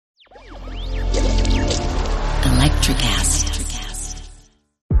NutriCast.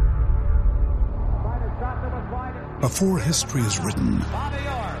 Before history is written,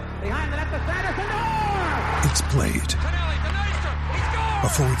 it's played.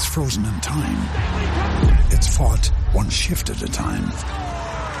 Before it's frozen in time, it's fought one shift at a time.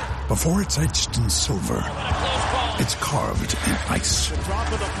 Before it's etched in silver, it's carved in ice.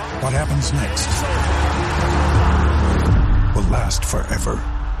 What happens next will last forever.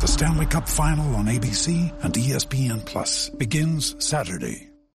 The Stanley Cup Final on ABC and ESPN Plus begins Saturday.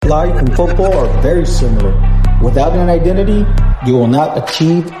 Life and football are very similar. Without an identity, you will not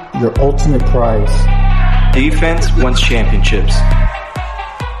achieve your ultimate prize. Defense wins championships.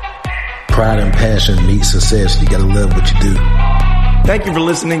 Pride and passion meet success. You gotta love what you do. Thank you for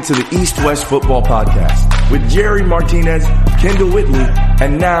listening to the East-West Football Podcast with Jerry Martinez, Kendall Whitley,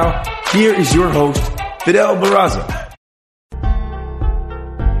 and now, here is your host, Fidel Barraza.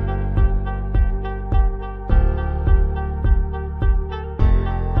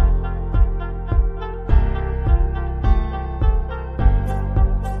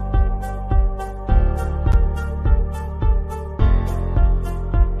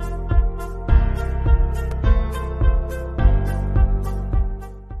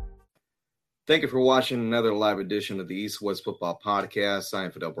 Thank you for watching another live edition of the East-West Football Podcast. I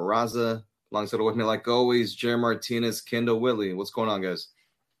am Fidel Barraza. Alongside with me, like always, Jerry Martinez, Kendall Whitley. What's going on, guys?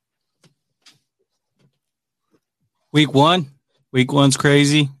 Week one's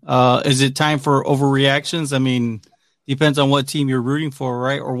crazy. Is it time for overreactions? I mean, depends on what team you're rooting for,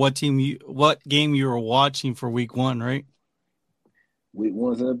 right? Or what game you're watching for week one, right? Week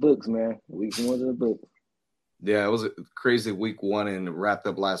one's in the books, man. Week one's in the books. Yeah, it was a crazy week one and wrapped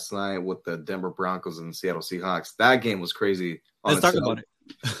up last night with the Denver Broncos and the Seattle Seahawks. That game was crazy. Let's talk about it.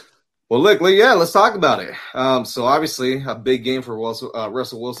 Well, let's talk about it. So obviously a big game for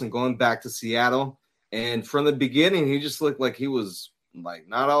Russell Wilson going back to Seattle. And from the beginning, he just looked like he was like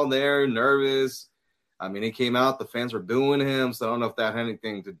not all there, nervous. I mean, he came out, the fans were booing him. So I don't know if that had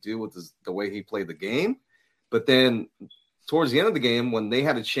anything to do with the way he played the game. But then towards the end of the game, when they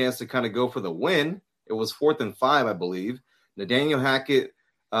had a chance to kind of go for the win, it was 4th and 5, I believe. Nathaniel Hackett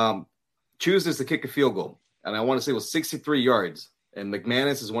chooses to kick a field goal. And I want to say it was 63 yards. And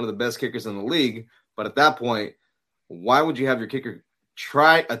McManus is one of the best kickers in the league. But at that point, why would you have your kicker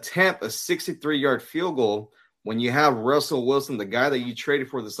attempt a 63-yard field goal when you have Russell Wilson, the guy that you traded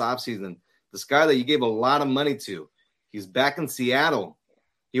for this offseason, this guy that you gave a lot of money to? He's back in Seattle.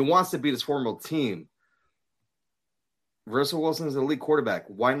 He wants to beat his former team. Russell Wilson is the elite quarterback.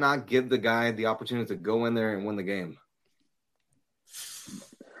 Why not give the guy the opportunity to go in there and win the game?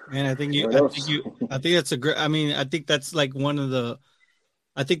 Man, I think that's a great. I mean, I think that's like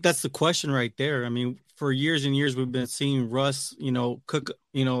I think that's the question right there. I mean, for years and years we've been seeing Russ, cook.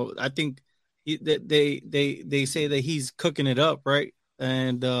 I think they say that he's cooking it up, right?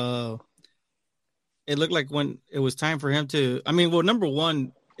 And it looked like when it was time for him to. I mean, well, number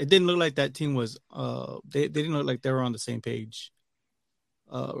one, it didn't look like that team was. They didn't look like they were on the same page.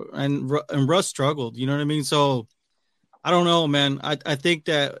 And Russ struggled. You know what I mean? So I don't know, man. I think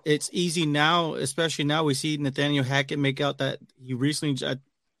that it's easy now, especially now we see Nathaniel Hackett make out that he recently.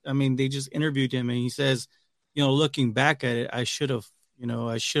 I mean, they just interviewed him and he says, looking back at it, we should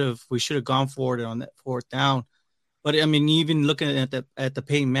have gone for it on that 4th down. But I mean, even looking at the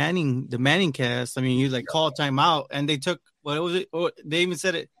Peyton Manning, the Manning cast, I mean, he like called timeout and they took. What was it? They even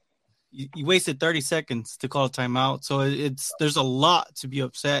said it. You wasted 30 seconds to call a timeout. So there's a lot to be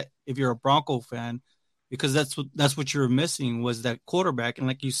upset if you're a Bronco fan, because that's what you're missing was that quarterback. And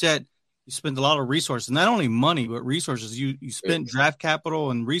like you said, you spent a lot of resources, not only money but resources. You spent draft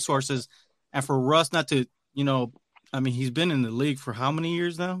capital and resources, and for Russ not to, I mean, he's been in the league for how many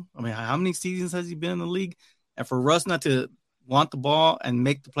years now? I mean, how many seasons has he been in the league? And for Russ not to want the ball and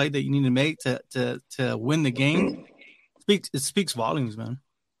make the play that you need to make to win the game. It speaks volumes, man.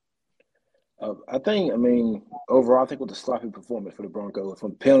 Overall, I think it was a sloppy performance for the Broncos.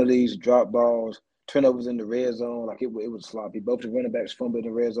 From penalties, drop balls, turnovers in the red zone, it was sloppy. Both the running backs fumbled in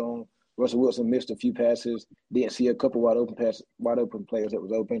the red zone. Russell Wilson missed a few passes. Didn't see a couple wide open players that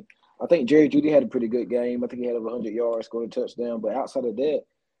was open. I think Jerry Jeudy had a pretty good game. I think he had over 100 yards, scored a touchdown. But outside of that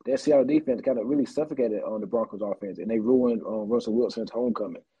Seattle defense kind of really suffocated on the Broncos offense, and they ruined Russell Wilson's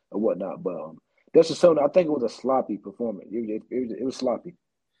homecoming and whatnot. But that's just something. I think it was a sloppy performance. It was sloppy.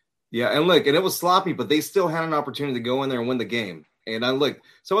 Yeah, and it was sloppy, but they still had an opportunity to go in there and win the game. And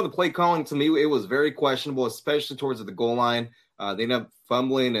some of the play calling to me, it was very questionable, especially towards the goal line. They ended up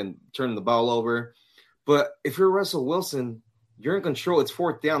fumbling and turning the ball over. But if you're Russell Wilson, you're in control. It's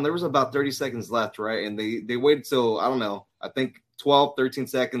 4th down. There was about 30 seconds left, right? And they waited till, I don't know, I think 12, 13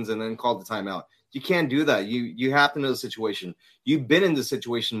 seconds and then called the timeout. You can't do that. You have to know the situation. You've been in this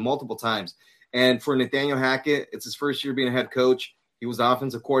situation multiple times. And for Nathaniel Hackett, it's his first year being a head coach. He was the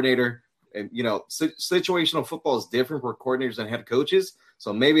offensive coordinator. And, situational football is different for coordinators and head coaches.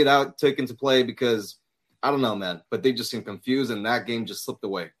 So maybe that took into play because, I don't know, man. But they just seemed confused, and that game just slipped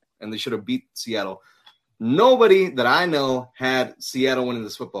away. And they should have beat Seattle. Nobody that I know had Seattle winning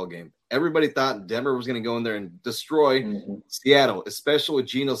this football game. Everybody thought Denver was going to go in there and destroy Seattle, especially with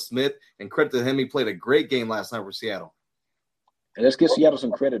Geno Smith. And credit to him, he played a great game last night for Seattle. And let's give Seattle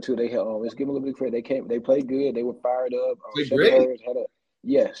some credit too. Let's give them a little bit of credit. They played good. They were fired up.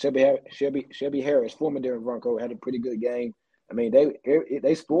 Shelby Harris, former Denver Bronco, had a pretty good game. I mean,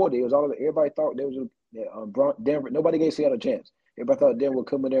 they spoiled it. It was all everybody thought there was Denver. Nobody gave Seattle a chance. Everybody thought Denver would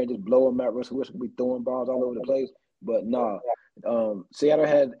come in there and just blow them out. Russell Wilson would be throwing balls all over the place. But nah, Seattle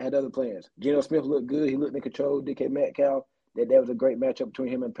had other plans. Geno Smith looked good. He looked in control. DK Metcalf. That was a great matchup between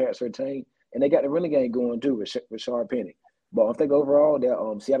him and Pat Surtain. And they got the running game going too with Rashard Penny. But I think overall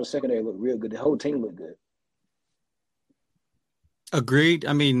that Seattle secondary looked real good. The whole team looked good. Agreed.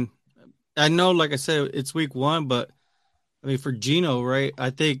 I mean, I know, like I said, it's week 1, but I mean for Geno, right? I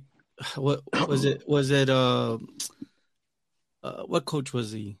think what was it? What coach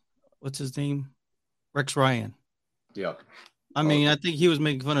was he? What's his name? Rex Ryan. Yeah. I mean, I think he was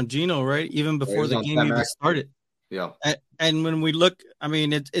making fun of Geno, right? Even before the game even started. Yeah. And when we look, I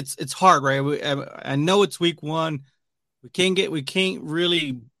mean, it's hard, right? I know it's week 1. We can't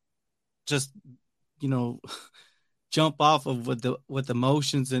really just, jump off of with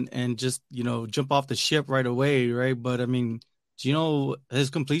emotions and just, jump off the ship right away, right? But I mean, his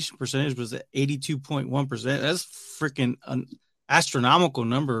completion percentage was at 82.1%. That's freaking astronomical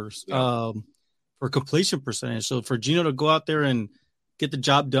numbers for completion percentage. So for Geno to go out there and get the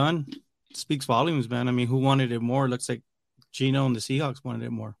job done speaks volumes, man. I mean, who wanted it more? It looks like Geno and the Seahawks wanted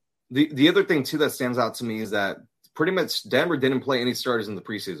it more. The other thing too that stands out to me is that pretty much Denver didn't play any starters in the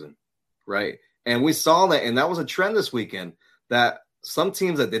preseason, right? And we saw that, and that was a trend this weekend, that some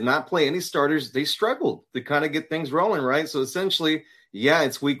teams that did not play any starters, they struggled to kind of get things rolling, right? So essentially, yeah,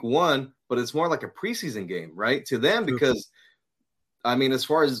 it's week 1, but it's more like a preseason game, right? To them, because, I mean, as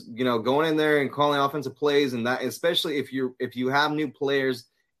far as, going in there and calling offensive plays and that, especially if you have new players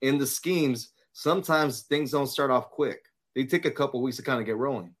in the schemes, sometimes things don't start off quick. They take a couple weeks to kind of get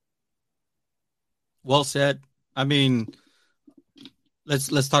rolling. Well said. I mean,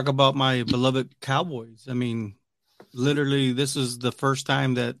 let's talk about my beloved Cowboys. I mean, literally, this is the first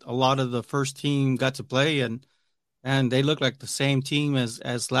time that a lot of the first team got to play, and they look like the same team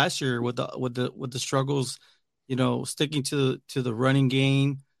as last year with the struggles, sticking to the running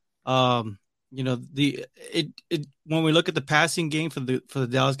game. When we look at the passing game for the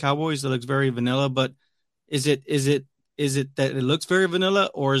Dallas Cowboys, it looks very vanilla. But is it that it looks very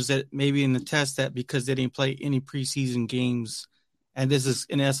vanilla, or is it maybe in the test that because they didn't play any preseason games, and this is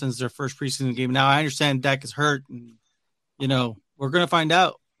in essence their first preseason game? Now I understand Dak is hurt, and we're gonna find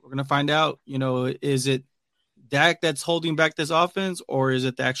out. Is it Dak that's holding back this offense, or is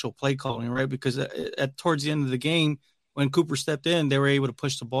it the actual play calling, right? Because towards the end of the game, when Cooper stepped in, they were able to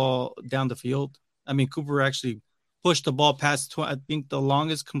push the ball down the field. I mean, Cooper actually pushed the ball past. I think the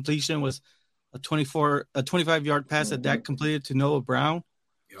longest completion was a 25-yard pass that Dak completed to Noah Brown.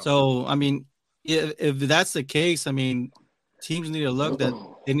 Yep. So, I mean, if that's the case, I mean, teams need to look that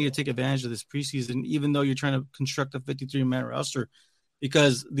they need to take advantage of this preseason, even though you're trying to construct a 53-man roster,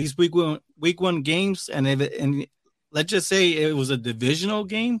 because these week one games, and let's just say it was a divisional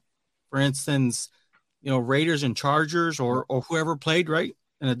game, for instance, Raiders and Chargers or whoever played, right,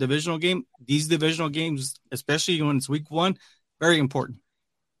 in a divisional game. These divisional games, especially when it's week 1, very important.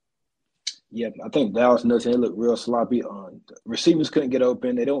 Yeah, I think Dallas knows they look real sloppy. Receivers couldn't get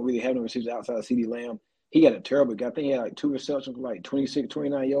open. They don't really have no receivers outside of CeeDee Lamb. He had a terrible game. I think he had like 2 receptions for like 26,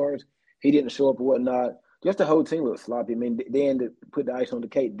 29 yards. He didn't show up or whatnot. Just the whole team looked sloppy. I mean, they ended to put the ice on the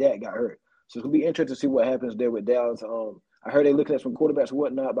cake. Dak got hurt. So it's going to be interesting to see what happens there with Dallas. I heard they're looking at some quarterbacks and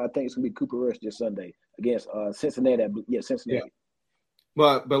whatnot, but I think it's going to be Cooper Rush this Sunday against Cincinnati. Yeah, Cincinnati. Yeah.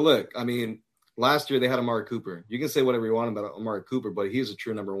 But look, I mean, last year they had Amari Cooper. You can say whatever you want about Amari Cooper, but he's a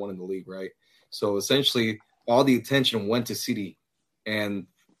true number 1 in the league, right? So essentially, all the attention went to CD, and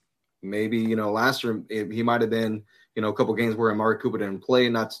maybe last year he might have been a couple games where Amari Cooper didn't play.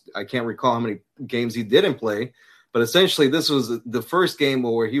 I can't recall how many games he didn't play, but essentially this was the first game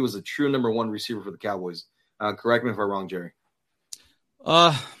where he was a true number 1 receiver for the Cowboys. Correct me if I'm wrong, Jerry.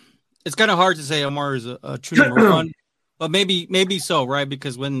 It's kind of hard to say Amari is a true number 1, but maybe so, right?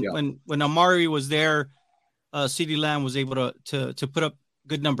 Because when Amari was there, CeeDee Lamb was able to put up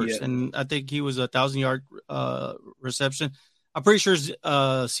good numbers, and I think he was 1,000-yard reception. I'm pretty sure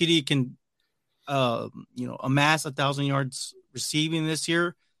CD can amass 1,000 yards receiving this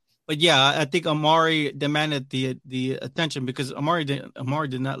year. But yeah, I think Amari demanded the attention because Amari did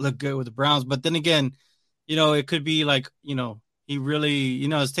not look good with the Browns. But then again, it could be like, he really,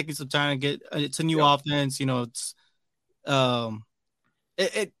 is taking some time to get. It's a new offense. It's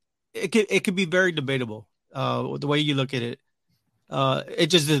it could be very debatable. The way you look at it,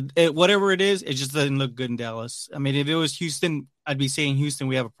 whatever it is, it just doesn't look good in Dallas. I mean, if it was Houston, I'd be saying Houston,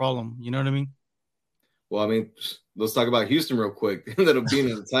 we have a problem. You know what I mean? Well, I mean, let's talk about Houston real quick. They ended up being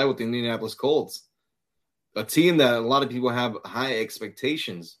in the tie with the Indianapolis Colts, a team that a lot of people have high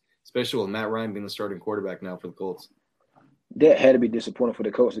expectations, especially with Matt Ryan being the starting quarterback now for the Colts. That had to be disappointing for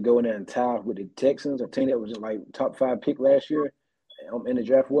the Colts to go in there and tie with the Texans, a team that was like top 5 pick last year in the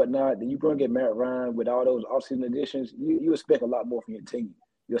draft and whatnot. Then you go and get Matt Ryan with all those offseason additions. You expect a lot more from your team.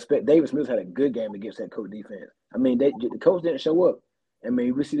 You expect Davis Mills had a good game against that Colts defense. I mean, the Colts didn't show up. I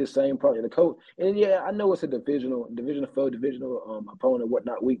mean, we see the same part of the Colts. And, yeah, I know it's a divisional opponent,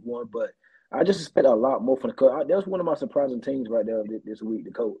 whatnot, week 1, but I just expect a lot more from the Colts. That was one of my surprising teams right there this week,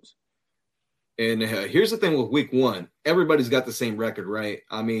 the Colts. And here's the thing with week 1. Everybody's got the same record, right?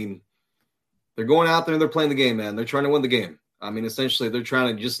 I mean, they're going out there and they're playing the game, man. They're trying to win the game. I mean, essentially, they're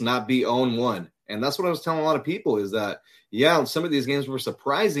trying to just not be 0-1. And that's what I was telling a lot of people is that, yeah, some of these games were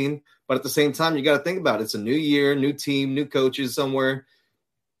surprising, but at the same time, you got to think about it. It's a new year, new team, new coaches somewhere.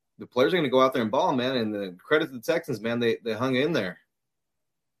 The players are going to go out there and ball, man. And the credit to the Texans, man, they hung in there.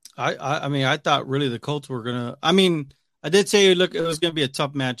 I mean, I thought really the Colts were going to – I mean, I did say, look, it was going to be a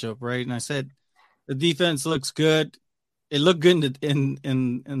tough matchup, right? And I said the defense looks good. It looked good in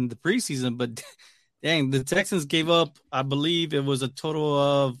the preseason, but dang, the Texans gave up, I believe it was a total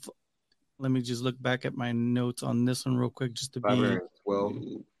of – let me just look back at my notes on this one real quick just to be – 12.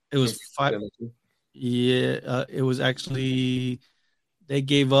 It was 5 – yeah, it was actually – they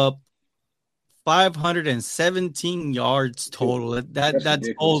gave up 517 yards total. That's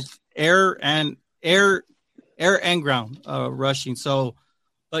both air and ground rushing. So,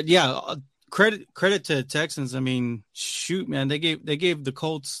 but yeah, credit to the Texans. I mean, shoot, man, they gave the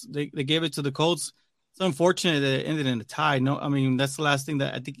Colts. They gave it to the Colts. It's unfortunate that it ended in a tie. No, I mean that's the last thing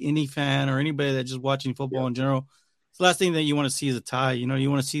that I think any fan or anybody that's just watching football in general, it's the last thing that you want to see is a tie. You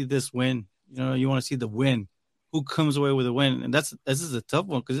want to see this win. You want to see the win. Who comes away with a win? And this is a tough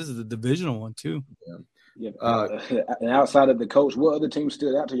one because this is a divisional one too. Yeah. And outside of the coach, what other teams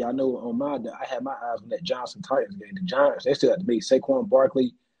stood out to you? I know I had my eyes on that Johnson Titans game. The Giants, they stood out to me. Saquon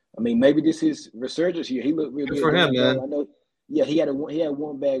Barkley. I mean, maybe this is resurgence here. He looked really good for him, man. I know. Yeah, he had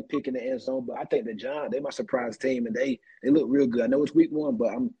one bag pick in the end zone, but I think the Giants, they my surprise team, and they look real good. I know it's week 1,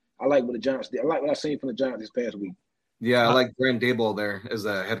 but I like what the Giants did. I like what I've seen from the Giants this past week. Yeah, I like Graham Daboll there as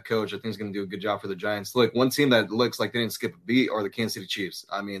a head coach. I think he's going to do a good job for the Giants. Look, one team that looks like they didn't skip a beat are the Kansas City Chiefs.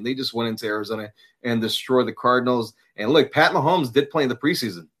 I mean, they just went into Arizona and destroyed the Cardinals. And look, Pat Mahomes did play in the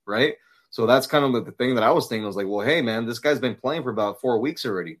preseason, right? So that's kind of the thing that I was thinking. I was like, well, hey, man, this guy's been playing for about 4 weeks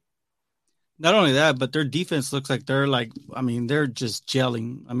already. Not only that, but their defense looks like they're just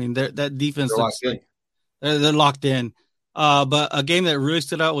gelling. I mean, that defense looks like they're locked in. But a game that really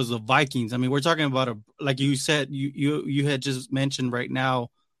stood out was the Vikings. I mean, we're talking about like you said, you had just mentioned right now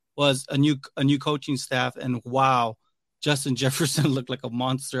was a new coaching staff, and wow, Justin Jefferson looked like a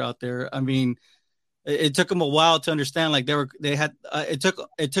monster out there. I mean, it took them a while to understand. Like it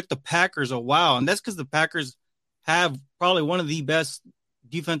took the Packers a while, and that's because the Packers have probably one of the best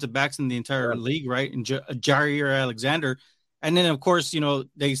defensive backs in the entire league, right? And Jair Alexander. And then, of course,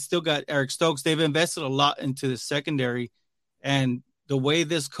 they still got Eric Stokes. They've invested a lot into the secondary. And the way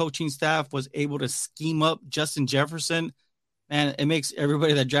this coaching staff was able to scheme up Justin Jefferson, man, it makes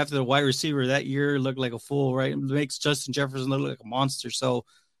everybody that drafted a wide receiver that year look like a fool, right? It makes Justin Jefferson look like a monster. So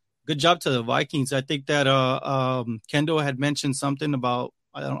good job to the Vikings. I think that Kendall had mentioned something about,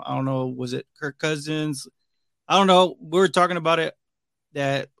 I don't know, was it Kirk Cousins? I don't know. We were talking about it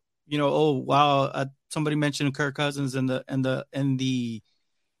that, oh, wow, somebody mentioned Kirk Cousins in the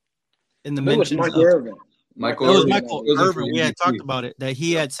mentions Michael Irvin. Michael Irvin. We had talked about it, that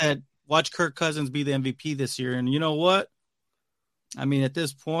he had said, watch Kirk Cousins be the MVP this year. And you know what? I mean, at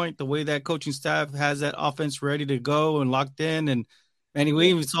this point, the way that coaching staff has that offense ready to go and locked in, and we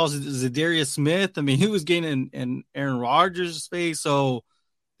even saw Zadarius Smith. I mean, he was getting in Aaron Rodgers' space. So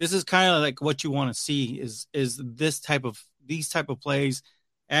this is kind of like what you want to see is these type of plays.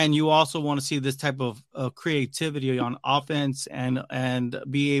 And you also want to see this type of creativity on offense and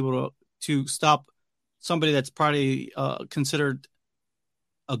be able to stop somebody that's probably considered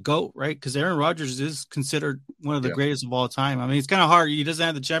a GOAT, right? Because Aaron Rodgers is considered one of the greatest of all time. I mean, it's kind of hard. He doesn't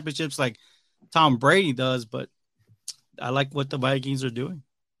have the championships like Tom Brady does, but I like what the Vikings are doing.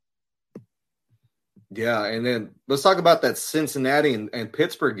 Yeah, and then let's talk about that Cincinnati and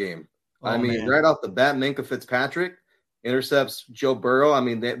Pittsburgh game. Man. Right off the bat, Minkah Fitzpatrick intercepts Joe Burrow.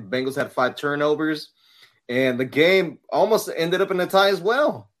 The Bengals had 5 turnovers, and the game almost ended up in a tie as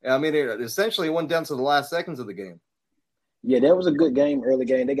well. It essentially went down to the last seconds of the game. Yeah, that was a good game, early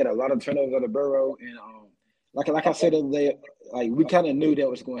game. They got a lot of turnovers out of Burrow, and like I said the other day, we kind of knew that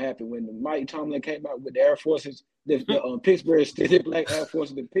was going to happen when Mike Tomlin came out with the Air Forces. The Pittsburgh Steelers, Black Air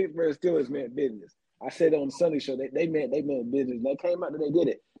Forces, the Pittsburgh Steelers meant business. I said on the Sunday show they meant business. They came out and they did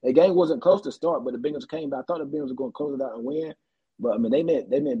it. The game wasn't close to start, but the Bengals came back. I thought the Bengals were going to close it out and win, but they meant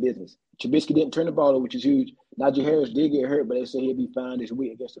business. Trubisky didn't turn the ball over, which is huge. Najee Harris did get hurt, but they say he'll be fine this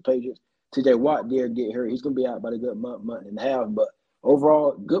week against the Patriots. TJ Watt did get hurt. He's going to be out about a good month and a half, but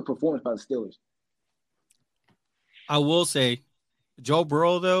overall, good performance by the Steelers. I will say, Joe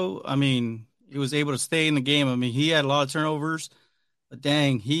Burrow, though, he was able to stay in the game. He had a lot of turnovers, but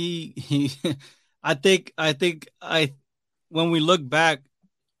dang, he I think when we look back,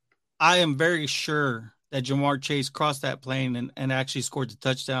 I am very sure that Jamar Chase crossed that plane and actually scored the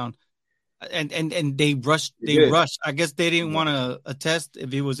touchdown. And they rushed. I guess they didn't want to attest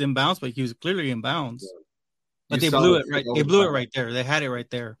if he was in bounds, but he was clearly in bounds. Yeah. But they blew it right. They blew it right there. They had it right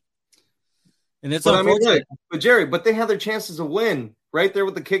there. And it's unfortunate. But Jerry, they had their chances to win right there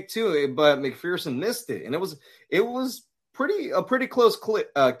with the kick too. But McPherson missed it, and it was a pretty close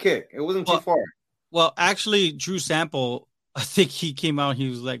kick. It wasn't too far. Well, actually, Drew Sample, I think he came out. He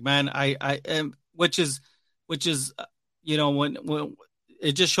was like, "Man, I am," which is, when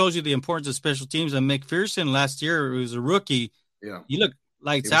it just shows you the importance of special teams. And McPherson last year, who was a rookie, he looked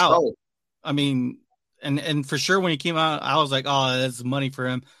lights out. Solid. And for sure when he came out, I was like, "Oh, that's money for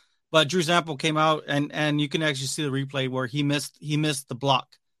him." But Drew Sample came out, and you can actually see the replay where he missed the block.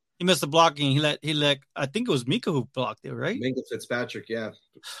 He missed the blocking. He let I think it was Mika who blocked it, right? Minkah Fitzpatrick, yeah.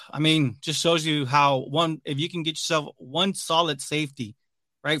 Just shows you how if you can get yourself one solid safety,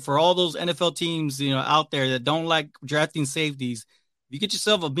 right? For all those NFL teams, out there that don't like drafting safeties, if you get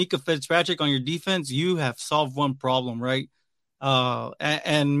yourself a Minkah Fitzpatrick on your defense, you have solved one problem, right?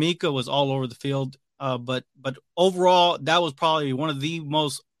 And Mika was all over the field. But overall, that was probably one of the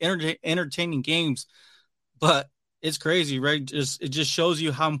most entertaining games. But it's crazy, right? It just shows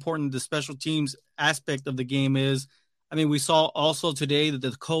you how important the special teams aspect of the game is. We saw also today that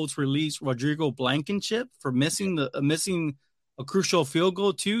the Colts released Rodrigo Blankenship for missing a crucial field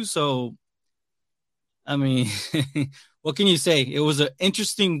goal too. So, what can you say? It was an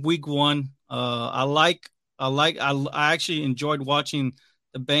interesting week one. I actually enjoyed watching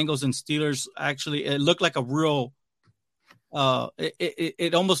the Bengals and Steelers. Actually, it looked like a real.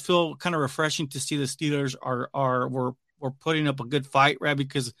 It almost felt kind of refreshing to see the Steelers were putting up a good fight, right?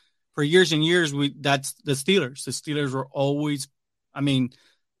 Because for years and years, that's the Steelers. The Steelers were always,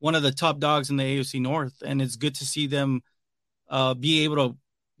 one of the top dogs in the AFC North, and it's good to see them be able to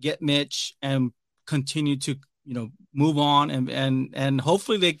get Mitch and continue to move on and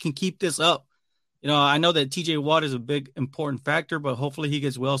hopefully they can keep this up. I know that TJ Watt is a big important factor, but hopefully he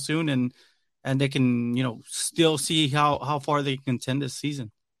gets well soon and they can, still see how far they can contend this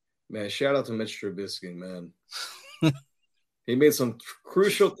season. Man, shout out to Mitch Trubisky, man. He made some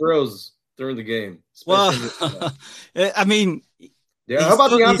crucial throws during the game. Well, how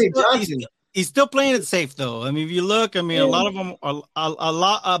about Deontay Johnson? He's still playing it safe, though. If you look, a lot of them are a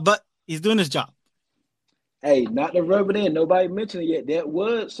lot, but he's doing his job. Hey, not to rub it in. Nobody mentioned it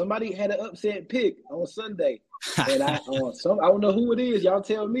yet. Somebody had an upset pick on Sunday, and I don't know who it is. Y'all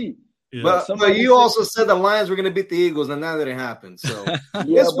tell me. Yeah. But you also said the Lions were going to beat the Eagles, and now that it happened. So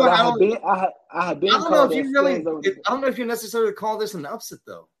yeah, but I have been. I don't know if you necessarily call this an upset,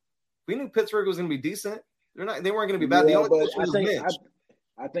 though. We knew Pittsburgh was going to be decent. They weren't going to be bad. The only question was Mitch.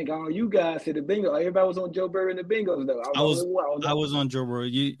 I think all you guys said the Bengals. Everybody was on Joe Burrow and the Bengals, though. I was on Joe Burrow.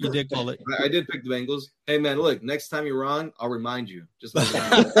 You did call it. I did pick the Bengals. Hey, man, look, next time you're wrong, I'll remind you. Just I'll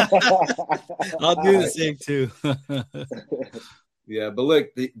do the same, too. Yeah, but look,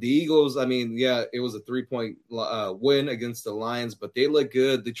 the Eagles, it was a 3-point win against the Lions, but they look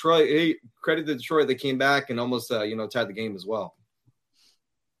good. Detroit, credit to Detroit, they came back and almost, tied the game as well.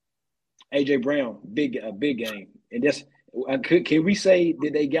 A.J. Brown, big game. And that's – can we say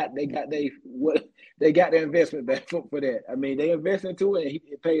that they got their investment back for that? They invested into it and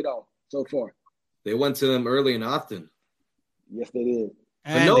it paid off so far. They went to them early and often. Yes, they did.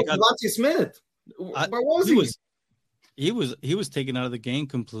 But no, Devontae Smith. Where was he? He was taken out of the game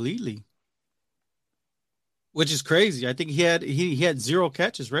completely, which is crazy. I think he had 0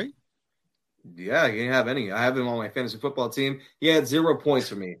 catches, right? Yeah, he didn't have any. I have him on my fantasy football team. He had 0 points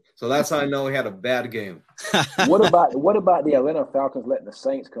for me. So that's how I know he had a bad game. What about the Atlanta Falcons letting the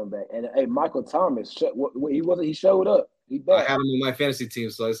Saints come back? And hey, Michael Thomas, he showed up. He back. I had him on my fantasy team,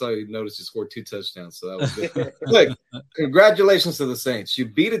 so I saw you noticed he scored 2 touchdowns. So that was good. Look, congratulations to the Saints. You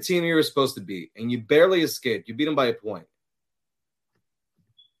beat a team you were supposed to beat, and you barely escaped. You beat them by a point.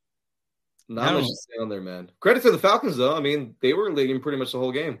 Not much to say on there, man. Credit to the Falcons, though. I mean, they were leading pretty much the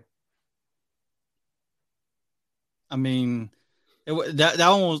whole game. I mean,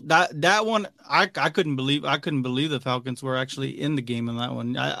 that one I couldn't believe the Falcons were actually in the game in that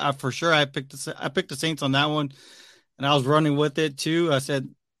one. I for sure I picked the Saints on that one, and I was running with it too. I said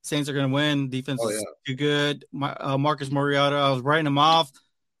Saints are going to win. Defense is too good. Marcus Mariota, I was writing him off,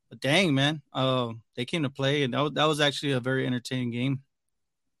 but dang man, they came to play, and that was actually a very entertaining game.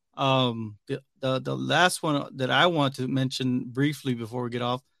 The last one that I want to mention briefly before we get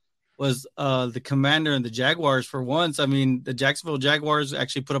off was the Commander and the Jaguars. For once, I mean, the Jacksonville Jaguars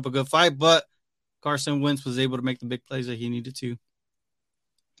actually put up a good fight, but Carson Wentz was able to make the big plays that he needed to.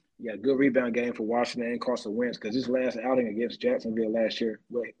 Yeah, good rebound game for Washington and Carson Wentz, because his last outing against Jacksonville last year,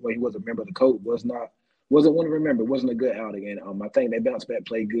 where he was a member of the coach, wasn't one to remember. It wasn't a good outing, and I think they bounced back,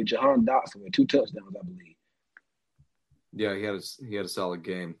 played good. Jahan Dotson with 2 touchdowns, I believe. Yeah, he had a solid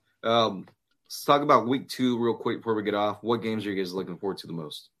game. Let's talk about week 2 real quick before we get off. What games are you guys looking forward to the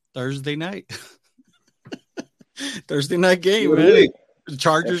most? Thursday night. Thursday night game, man.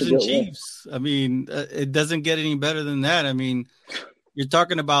 Chargers and Chiefs. I mean, it doesn't get any better than that. I mean, you're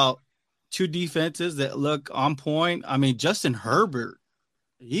talking about 2 defenses that look on point. I mean, Justin Herbert,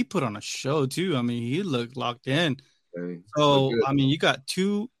 he put on a show too. I mean, he looked locked in. So, I mean, you got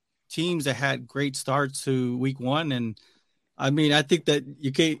 2 teams that had great starts to week 1, and I mean, I think that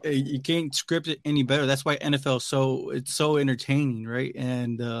you can't script it any better. That's why NFL it's so entertaining, right?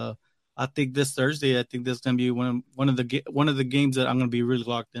 And I think this Thursday, this is going to be one of the games that I'm going to be really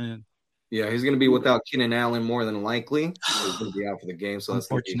locked in. Yeah, he's going to be without Keenan Allen more than likely. He's going to be out for the game, so that's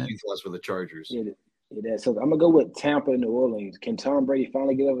going to be a huge loss for the Chargers. Yeah, so I'm going to go with Tampa and New Orleans. Can Tom Brady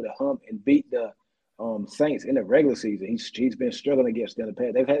finally get over the hump and beat the Saints in the regular season? He's been struggling against them in the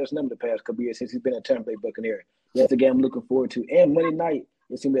past. They've had his number the past couple years since he's been a Tampa Bay Buccaneer. That's the game I'm looking forward to. And Monday night,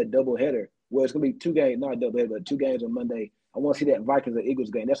 it's going to be a doubleheader. Well, it's going to be 2 games, not a doubleheader, but 2 games on Monday. I want to see that Vikings and Eagles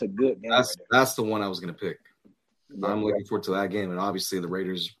game. That's a good game. That's the one I was going to pick. Yeah, I'm looking forward to that game. And obviously the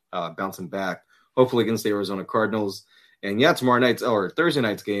Raiders bouncing back, hopefully against the Arizona Cardinals. And yeah, Thursday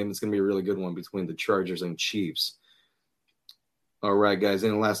night's game, it's going to be a really good one between the Chargers and Chiefs. All right, guys.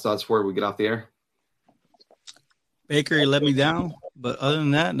 Any last thoughts before we get off the air? Baker, he let me down. But other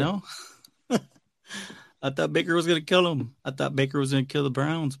than that, no. I thought Baker was going to kill him. I thought Baker was going to kill the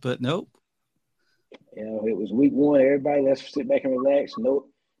Browns, but nope. You know, it was week 1. Everybody, let's sit back and relax. No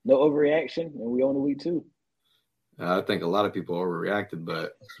overreaction, and we on to week 2. I think a lot of people overreacted,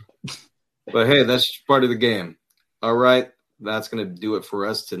 but hey, that's part of the game. All right, that's going to do it for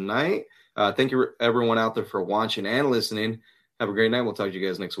us tonight. Thank you, everyone out there, for watching and listening. Have a great night. We'll talk to you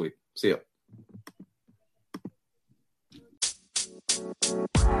guys next week. See ya.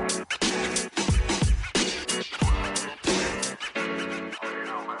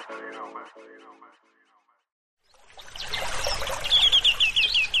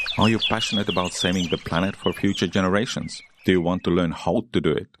 Are you passionate about saving the planet for future generations? Do you want to learn how to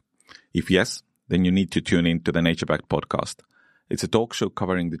do it? If yes, then you need to tune in to the Nature Backed podcast. It's a talk show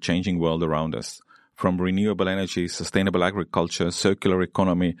covering the changing world around us, from renewable energy, sustainable agriculture, circular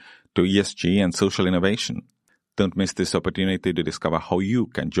economy, to ESG and social innovation. Don't miss this opportunity to discover how you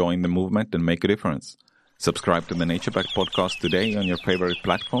can join the movement and make a difference. Subscribe to the Nature Backed podcast today on your favorite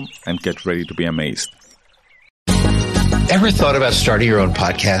platform and get ready to be amazed. Ever thought about starting your own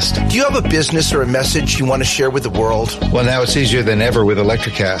podcast? Do you have a business or a message you want to share with the world? Well, now it's easier than ever with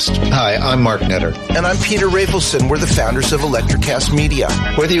Electrocast. Hi, I'm Mark Netter. And I'm Peter Rafelson. We're the founders of Electrocast Media.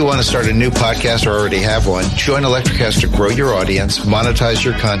 Whether you want to start a new podcast or already have one, join Electrocast to grow your audience, monetize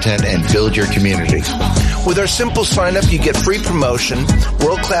your content, and build your community. With our simple sign-up, you get free promotion,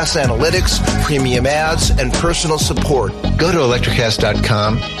 world-class analytics, premium ads, and personal support. Go to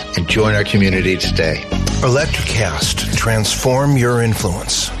Electrocast.com and join our community today. Electrocast. Transform your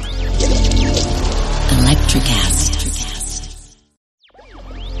influence. Electrocast.